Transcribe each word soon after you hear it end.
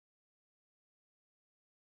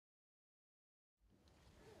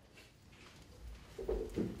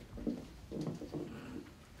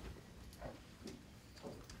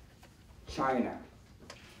China.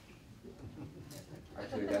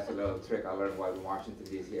 Actually, that's a little trick I learned while in Washington,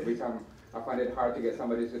 D.C. Every time I find it hard to get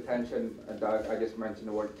somebody's attention, Doug, I just mention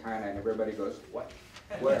the word China, and everybody goes, what?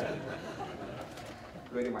 Where?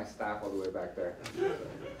 Including my staff all the way back there.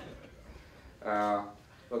 Well,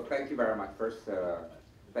 thank you very much. First,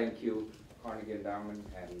 thank you, Carnegie Endowment,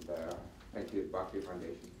 and thank you, Barclay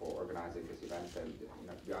Foundation, for organizing this event. And to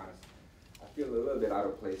be honest, I feel a little bit out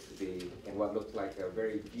of place to be in what looks like a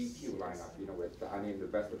very GQ lineup. With I mean the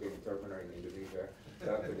best looking entrepreneur in Indonesia,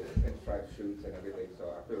 with his pinstripe suits and everything.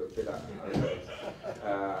 So I feel a bit out of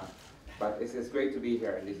place. But it's great to be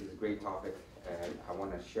here, and this is a great topic. And I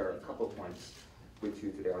want to share a couple points with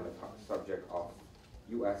you today on the subject of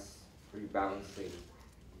U.S. rebalancing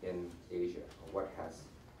in Asia. What has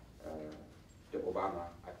the Obama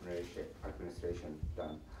administration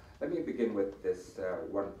done? Let me begin with this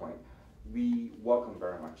one point. We welcome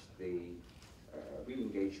very much the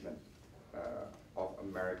re-engagement of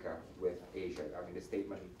America with Asia. I mean, the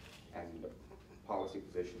statement and the policy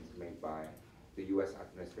positions made by the U.S.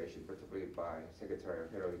 administration, particularly by Secretary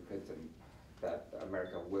Hillary Clinton, that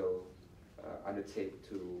America will undertake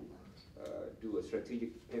to do a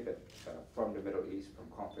strategic pivot from the Middle East, from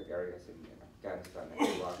conflict areas in Afghanistan and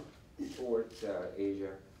Iraq towards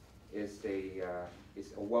Asia, is a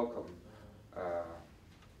welcome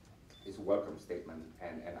statement.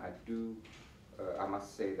 And I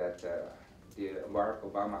must say that the Barack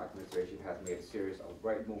Obama administration has made a series of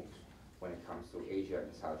right moves when it comes to Asia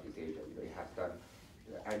and Southeast Asia. It has done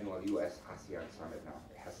the annual U.S.-ASEAN summit now.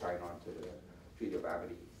 It has signed on to the Treaty of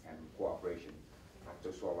Amity and Cooperation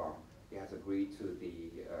after so long. It has agreed to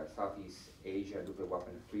the Southeast Asia nuclear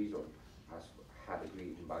weapon-free zone, had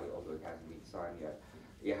agreed in Bali, although it hasn't been signed yet.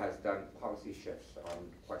 It has done policy shifts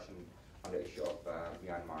on the issue of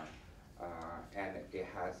Myanmar. And it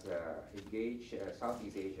has engaged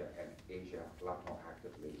Southeast Asia and Asia a lot more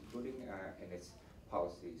actively, including in its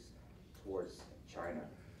policies towards China.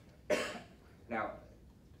 Now,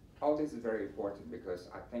 all this is very important because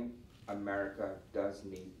I think America does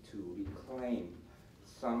need to reclaim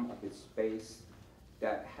some of its space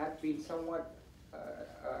that had been somewhat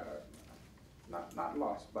not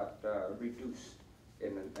lost, but reduced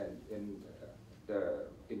in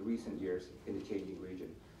recent years in the changing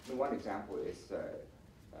region. And one example is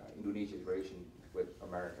Indonesia's relation with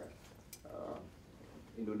America.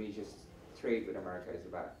 Indonesia's trade with America is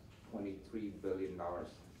about $23 billion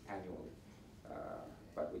annually.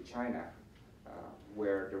 But with China,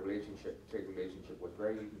 where the trade relationship was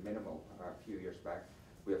very minimal a few years back,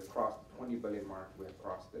 we have crossed the 20 billion mark, we have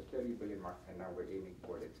crossed the 30 billion mark, and now we're aiming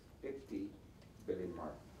for the 50 billion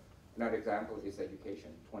mark. Another example is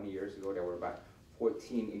education. 20 years ago, there were about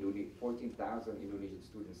 14,000 Indonesian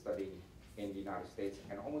students studying in the United States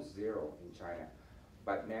and almost zero in China.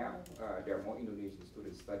 But now, there are more Indonesian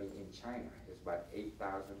students studying in China. It's about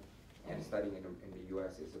 8,000, and studying in the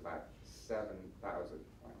US is about 7,000.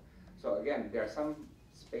 So again, there are some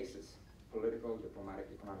spaces, political, diplomatic,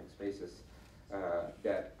 economic spaces,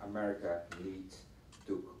 that America needs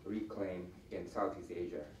to reclaim in Southeast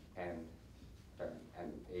Asia and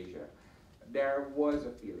Asia. There was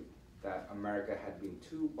a feeling that America had been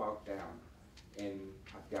too bogged down in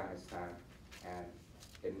Afghanistan and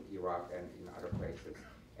in Iraq and in other places.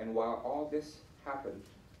 And while all this happened,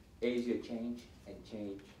 Asia changed and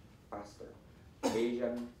changed faster.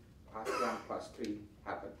 ASEAN +3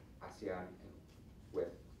 happened. ASEAN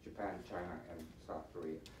with Japan, China, and South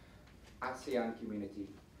Korea. ASEAN community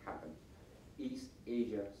happened. East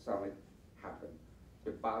Asia Summit happened.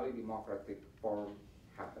 The Bali Democratic Forum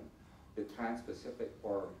happened. The Trans-Pacific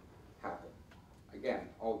Forum happened. Again,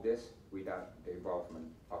 all this without the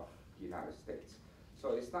involvement of the United States.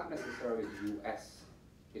 So it's not necessarily the US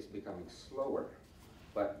is becoming slower,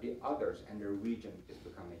 but the others and the region is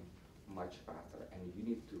becoming much faster. And you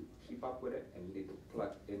need to keep up with it, and you need to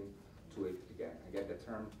plug into it again. Again, the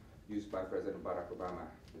term used by President Barack Obama,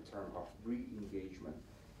 the term of re-engagement,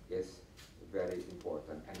 is very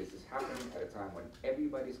important. And this is happening at a time when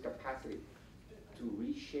everybody's capacity to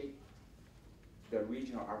reshape the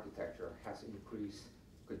regional architecture has increased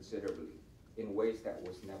considerably in ways that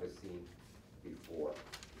was never seen before.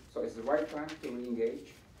 So it's the right time to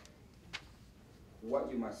re-engage. What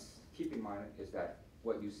you must keep in mind is that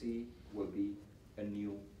what you see will be a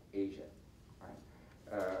new Asia. Right?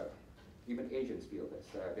 Even Asians feel this.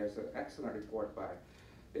 There's an excellent report by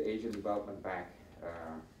the Asian Development Bank.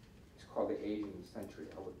 It's called the Asian Century.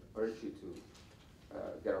 I would urge you to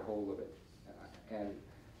get a hold of it. And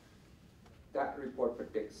that report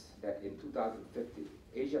predicts that in 2050,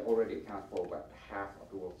 Asia already accounts for about half of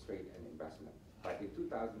the world's trade and investment. But in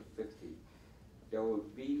 2050, there will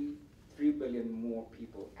be 3 billion more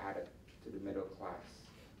people added to the middle class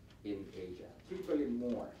in Asia. 3 billion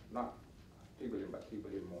more, not 3 billion, but 3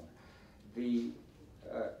 billion more. The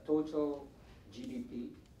total GDP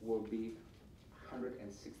will be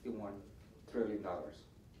 $161 trillion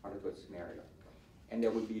on a good scenario. And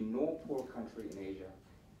there will be no poor country in Asia,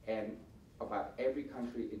 and about every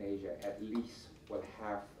country in Asia at least will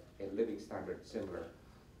have a living standard similar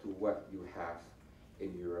to what you have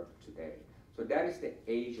in Europe today. So that is the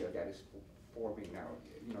Asia that is forming now.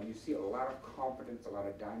 You know, you see a lot of confidence, a lot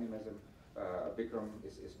of dynamism. Bikram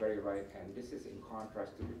is very right, and this is in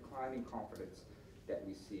contrast to declining confidence that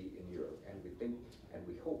we see in Europe. And we think and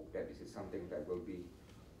we hope that this is something that will be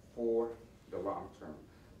for the long term.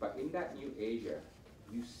 But in that new Asia,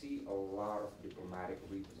 you see a lot of diplomatic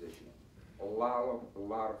repositioning, a lot of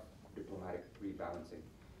diplomatic rebalancing.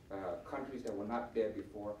 Countries that were not there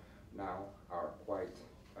before now are quite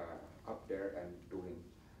up there and doing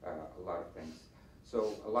a lot of things.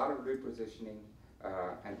 So a lot of repositioning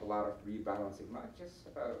and a lot of rebalancing, not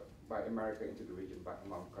just by America into the region, but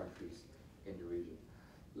among countries in the region.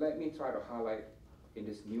 Let me try to highlight in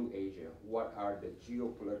this new Asia, what are the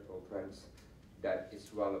geopolitical trends that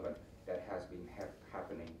is relevant, that has been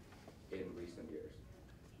happening in recent years.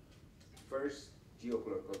 First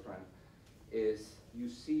geopolitical trend is you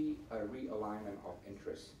see a realignment of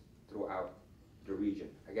interests throughout the region.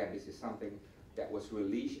 Again, this is something that was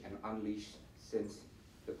released and unleashed since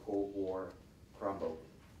the Cold War crumbled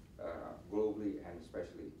globally and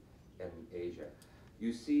especially in Asia.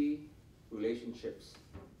 You see relationships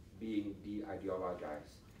being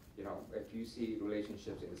de-ideologized. You know, if you see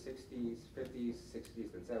relationships in the 60s, 50s,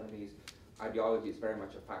 60s, and 70s, ideology is very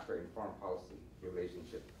much a factor in foreign policy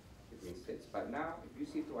relationship between states. But now, if you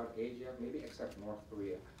see throughout Asia, maybe except North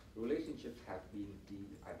Korea, relationships have been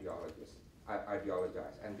de-ideologized.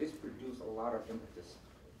 And this produced a lot of impetus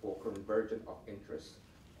for convergence of interests.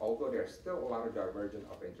 Although there's still a lot of divergence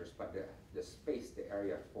of interest, but the space, the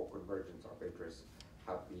area for convergence of interests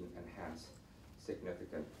have been enhanced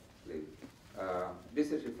significantly.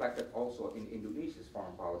 This is reflected also in Indonesia's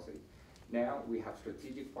foreign policy. Now we have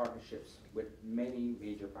strategic partnerships with many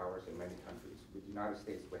major powers in many countries. With the United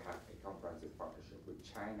States, we have a comprehensive partnership. With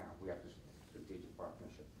China, we have a strategic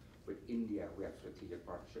partnership. With India, we have strategic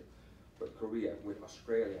partnership. With Korea, with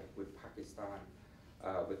Australia, with Pakistan,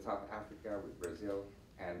 with South Africa, with Brazil,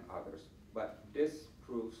 and others. But this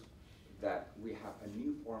proves that we have a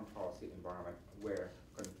new foreign policy environment where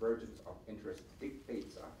convergence of interest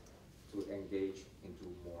dictates us to engage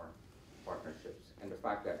into more partnerships. And the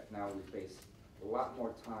fact that now we face a lot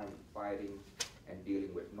more time fighting and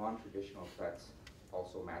dealing with non-traditional threats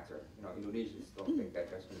also matter. You know, Indonesians don't think that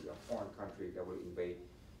there's going to be a foreign country that will invade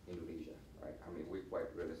Indonesia, right? I mean, we're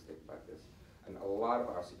quite realistic about this. And a lot of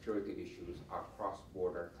our security issues are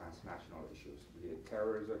cross-border transnational issues, be it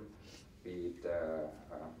terrorism, be it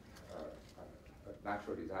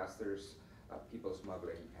natural disasters, people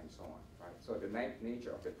smuggling, and so on, right? So the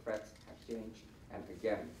nature of the threats have changed, and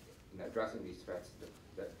again, in addressing these threats,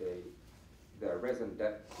 the reason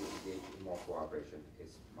that to engage in more cooperation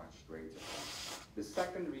is much greater. The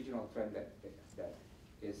second regional trend that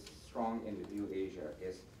is strong in the new Asia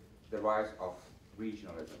is the rise of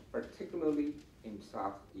regionalism, particularly in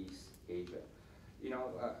Southeast Asia. You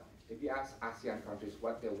know, if you ask ASEAN countries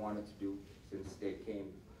what they wanted to do since they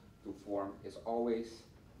came to form, is always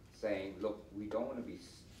saying, look, we don't want to be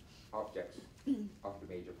objects of the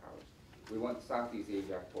major powers. We want Southeast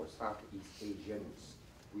Asia for Southeast Asians.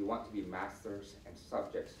 We want to be masters and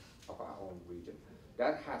subjects of our own region.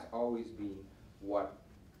 That has always been what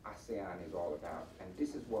ASEAN is all about, and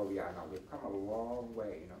this is where we are now. We've come a long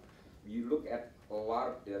way, you know. You look at a lot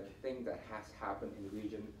of the things that has happened in the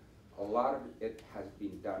region, a lot of it has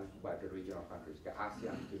been done by the regional countries, the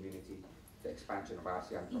ASEAN community, the expansion of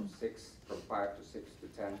ASEAN from 5 to 6 to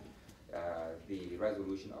 10, the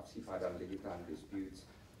resolution of Sipadan Ligitan disputes,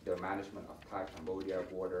 the management of Thai-Cambodia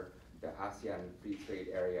border, the ASEAN free trade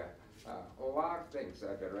area, a lot of things,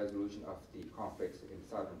 the resolution of the conflicts in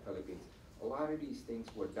southern Philippines. A lot of these things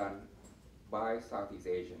were done by Southeast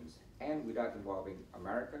Asians and without involving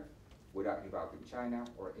America, without involving China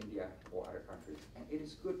or India or other countries. And it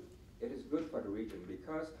is good. It is good for the region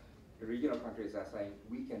because the regional countries are saying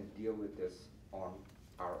we can deal with this on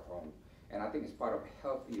our own. And I think it's part of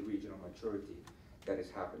healthy regional maturity that is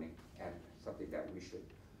happening and something that we should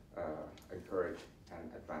encourage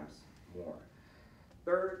and advance more.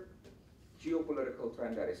 Third geopolitical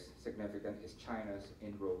trend that is significant is China's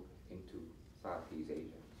inroad into Southeast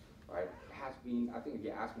Asia. Right? It has been, I think if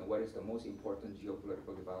you ask me what is the most important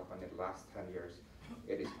geopolitical development in the last 10 years,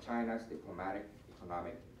 it is China's diplomatic,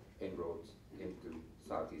 economic inroads into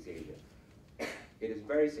Southeast Asia. It is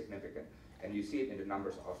very significant. And you see it in the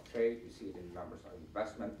numbers of trade, you see it in the numbers of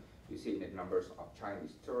investment, you see it in the numbers of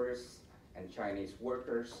Chinese tourists and Chinese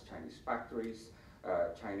workers, Chinese factories,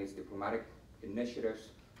 Chinese diplomatic initiatives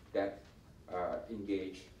that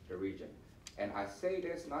engage the region. And I say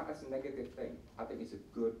this not as a negative thing. I think it's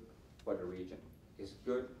good for the region. It's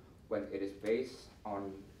good when it is based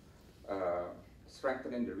on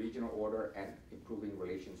strengthening the regional order and improving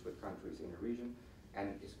relations with countries in the region.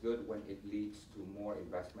 And it's good when it leads to more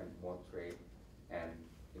investment, more trade and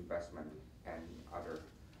investment and other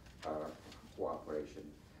cooperation.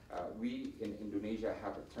 We in Indonesia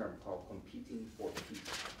have a term called competing for peace.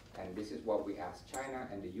 And this is what we ask China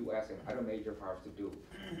and the US and other major powers to do.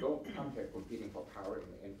 Don't come here competing for power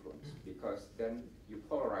and influence, because then you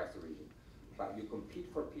polarize the region. But you compete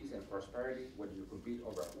for peace and prosperity, when you compete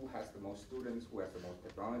over who has the most students, who has the most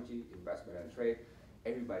technology, investment and trade,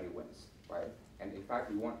 everybody wins, right? And in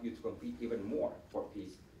fact, we want you to compete even more for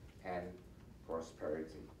peace and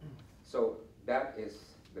prosperity. So that is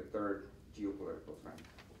the third geopolitical trend.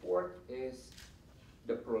 Fourth is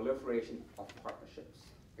the proliferation of partnerships.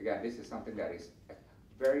 Again, this is something that is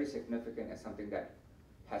very significant and something that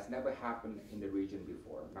has never happened in the region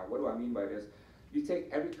before. Now, what do I mean by this? You take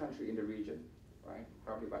every country in the region, right?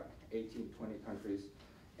 Probably about 18, 20 countries,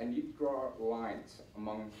 and you draw lines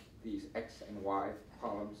among these X and Y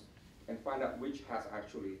columns and find out which has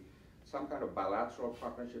actually some kind of bilateral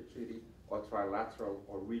partnership treaty or trilateral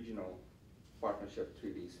or regional partnership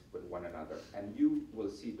treaties with one another. And you will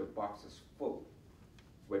see the boxes full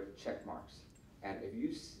with check marks. And if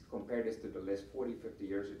you compare this to the list 40, 50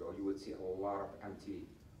 years ago, you would see a lot of empty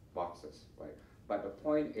boxes, right? But the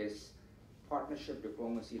point is, partnership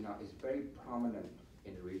diplomacy now is very prominent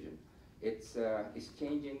in the region. It's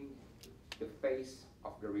changing the face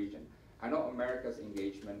of the region. I know America's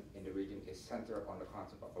engagement in the region is centered on the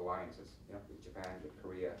concept of alliances, you know, with Japan, with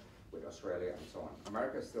Korea, with Australia, and so on.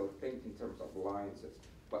 America still thinks in terms of alliances,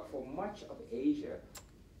 but for much of Asia,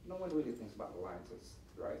 no one really thinks about alliances,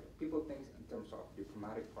 right? People think in terms of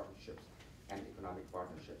diplomatic partnerships and economic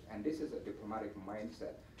partnerships, and this is a diplomatic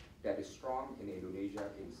mindset that is strong in Indonesia,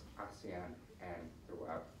 in ASEAN, and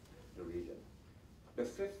throughout the region. The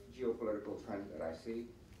fifth geopolitical trend that I see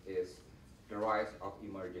is the rise of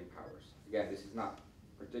emerging powers. Again, this is not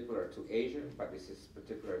particular to Asia, but this is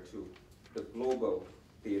particular to the global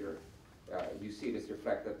theater. You see this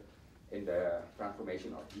reflected in the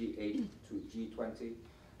transformation of G8 to G20.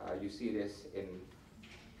 You see this in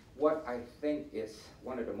what I think is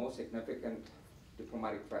one of the most significant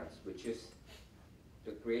diplomatic trends, which is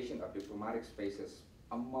the creation of diplomatic spaces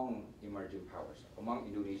among emerging powers, among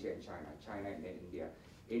Indonesia and China, China and India,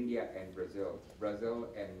 India and Brazil, Brazil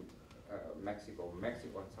and Mexico,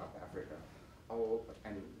 Mexico and South Africa,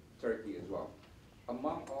 and Turkey as well.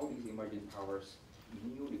 Among all these emerging powers,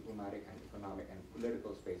 new diplomatic and economic and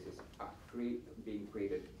political spaces are being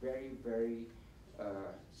created very, very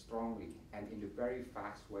strongly and in a very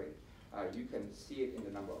fast way. You can see it in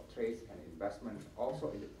the number of trades and investments,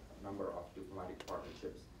 also in the number of diplomatic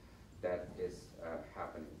partnerships that is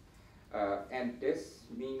happening. And this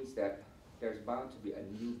means that there's bound to be a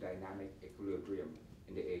new dynamic equilibrium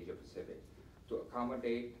in the Asia Pacific to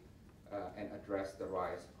accommodate and address the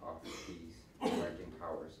rise of these emerging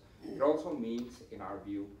powers. It also means, in our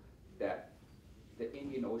view, that the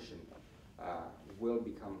Indian Ocean will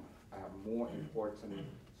become a more important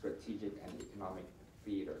strategic and economic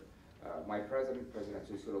theater. My president, President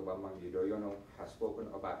Susilo Bambang Yudhoyono, has spoken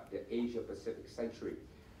about the Asia Pacific century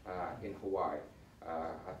in Hawaii.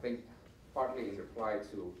 I think partly in reply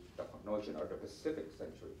to the notion of the Pacific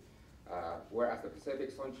century. Whereas the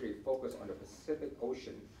Pacific century focused on the Pacific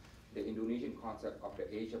Ocean, the Indonesian concept of the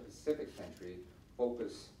Asia Pacific century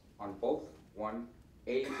focused on both, one,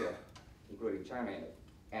 Asia, including China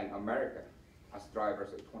and America as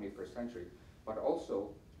drivers of the 21st century, but also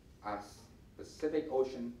as Pacific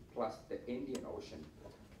Ocean plus the Indian Ocean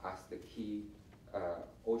as the key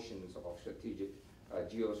oceans of strategic,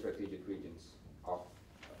 geostrategic regions of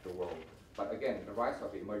the world. But again, the rise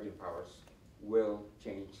of emerging powers will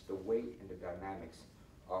change the weight and the dynamics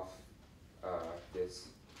of this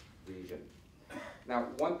region. Now,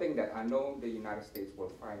 one thing that I know the United States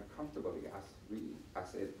will find comfortably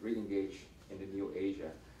as it re-engage in the new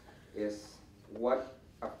Asia is what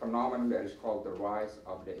a phenomenon that is called the rise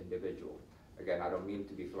of the individual. Again, I don't mean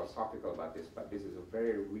to be philosophical about this, but this is a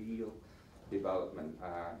very real development.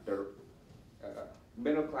 The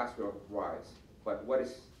middle class will rise, but what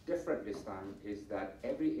is different this time is that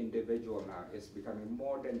every individual now is becoming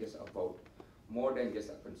more than just a vote, more than just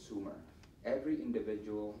a consumer. Every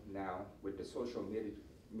individual now, with the social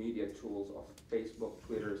media tools of Facebook,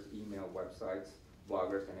 Twitter, email, websites,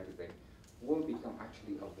 bloggers and everything, will become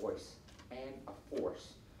actually a voice and a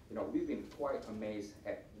force. You know, we've been quite amazed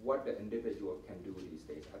at what the individual can do these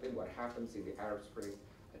days. I think what happens in the Arab Spring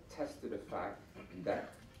attests to the fact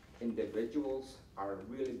that individuals are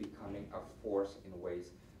really becoming a force in ways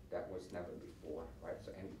that was never before, right?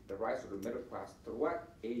 So, and the rise of the middle class throughout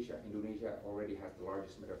Asia, Indonesia already has the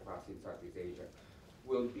largest middle class in Southeast Asia,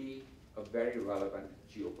 will be a very relevant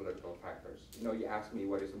geopolitical factors. You know, you ask me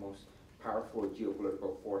what is the most powerful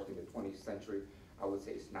geopolitical force in the 20th century, I would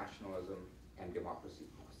say it's nationalism and democracy,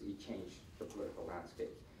 because it changed the political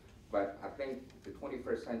landscape. But I think the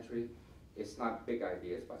 21st century, it's not big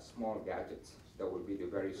ideas, but small gadgets that will be the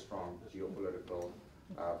very strong geopolitical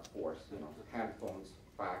force. You know, handphones,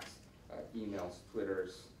 fax, emails,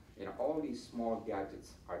 Twitters, you know, all these small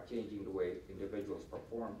gadgets are changing the way individuals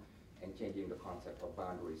perform and changing the concept of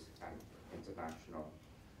boundaries and international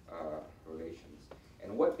relations.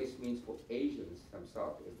 And what this means for Asians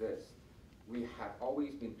themselves is this: we have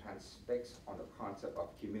always been transfixed on the concept of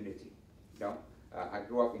community. You know, I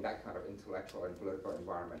grew up in that kind of intellectual and political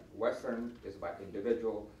environment. Western is about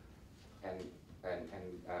individual, and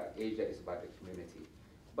Asia is about the community.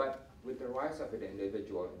 But with the rise of the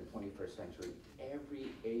individual in the 21st century, every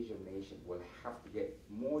Asian nation will have to get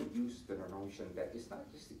more used to the notion that it's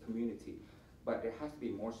not just the community, but there has to be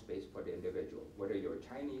more space for the individual. Whether you're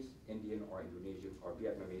Chinese, Indian, or Indonesian, or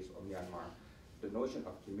Vietnamese, or Myanmar, the notion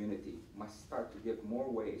of community must start to give more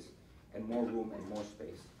ways and more room and more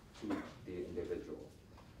space to the individual.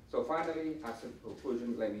 So finally, as a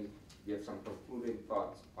conclusion, let me give some concluding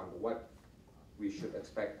thoughts on what we should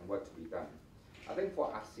expect and what to be done. I think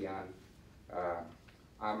for ASEAN,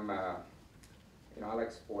 I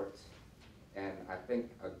like sports, and I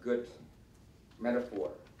think a good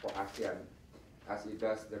metaphor for ASEAN, as it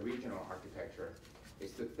does the regional architecture,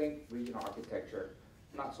 is to think regional architecture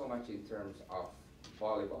not so much in terms of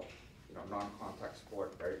volleyball, you know, non-contact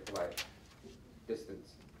sport, very polite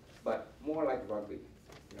distance, but more like rugby,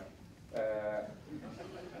 you know.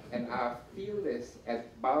 And I feel this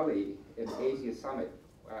at Bali in Asia Summit,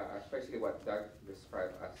 especially what Doug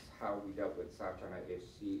described as how we dealt with South China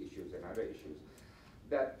Sea issues and other issues,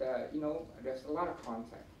 that, you know, there's a lot of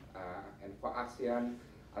contact. And for ASEAN,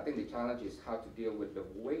 I think the challenge is how to deal with the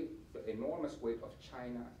weight, the enormous weight of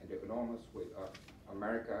China and the enormous weight of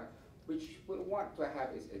America, which will want to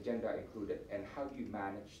have its agenda included, and how do you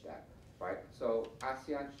manage that, right? So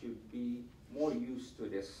ASEAN should be more used to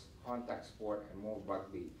this contact sport and more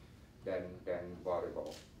rugby than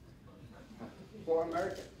volleyball. For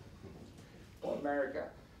America,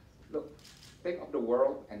 look, think of the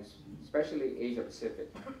world, and especially Asia Pacific,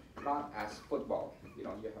 not as football. You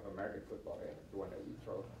know, you have American football, the one that we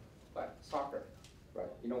throw, but soccer, right?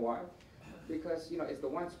 You know why? Because, you know, it's the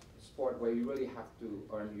one sport where you really have to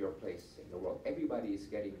earn your place in the world. Everybody is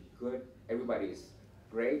getting good, everybody is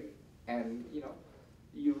great, and, you know,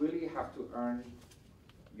 you really have to earn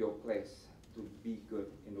your place to be good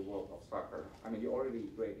in the world of soccer. I mean, you're already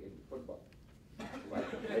great in football. Right?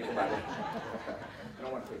 Think about it. No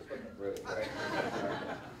one plays football, really,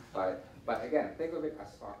 right? But again, think of it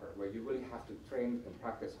as soccer, where you really have to train and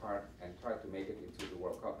practice hard and try to make it into the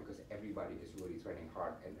World Cup, because everybody is really training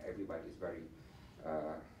hard and everybody is very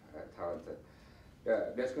talented.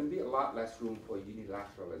 There's going to be a lot less room for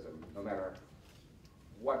unilateralism, no matter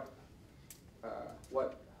what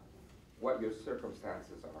your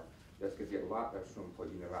circumstances are. There's going to be a lot less room for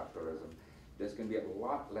unilateralism. There's going to be a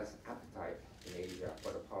lot less appetite in Asia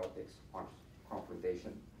for the politics on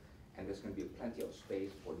confrontation, and there's going to be plenty of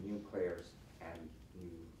space for new players and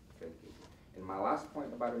new thinking. And my last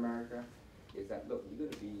point about America is that, look, we're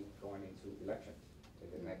going to be going into elections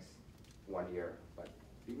in the next 1 year, but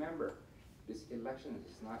remember, this election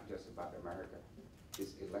is not just about America.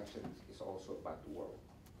 This election is also about the world,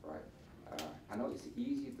 right? I know it's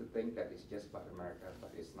easy to think that it's just about America,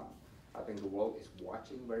 but it's not. I think the world is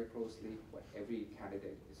watching very closely what every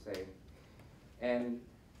candidate is saying. And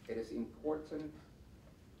it is important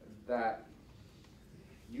that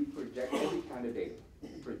you project, every candidate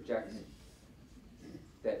projects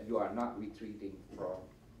that you are not retreating from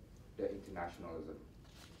the internationalism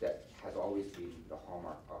that has always been the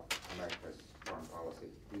hallmark of America's foreign policy.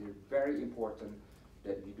 It is very important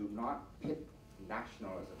that you do not pit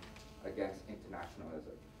nationalism against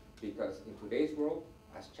internationalism, because in today's world,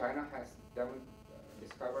 as China has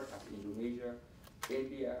discovered, as Indonesia,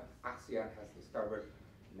 India, ASEAN has discovered,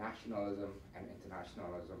 nationalism and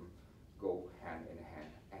internationalism go hand in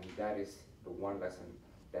hand. And that is the one lesson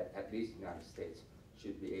that at least the United States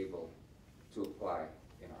should be able to apply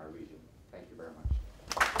in our region. Thank you very much.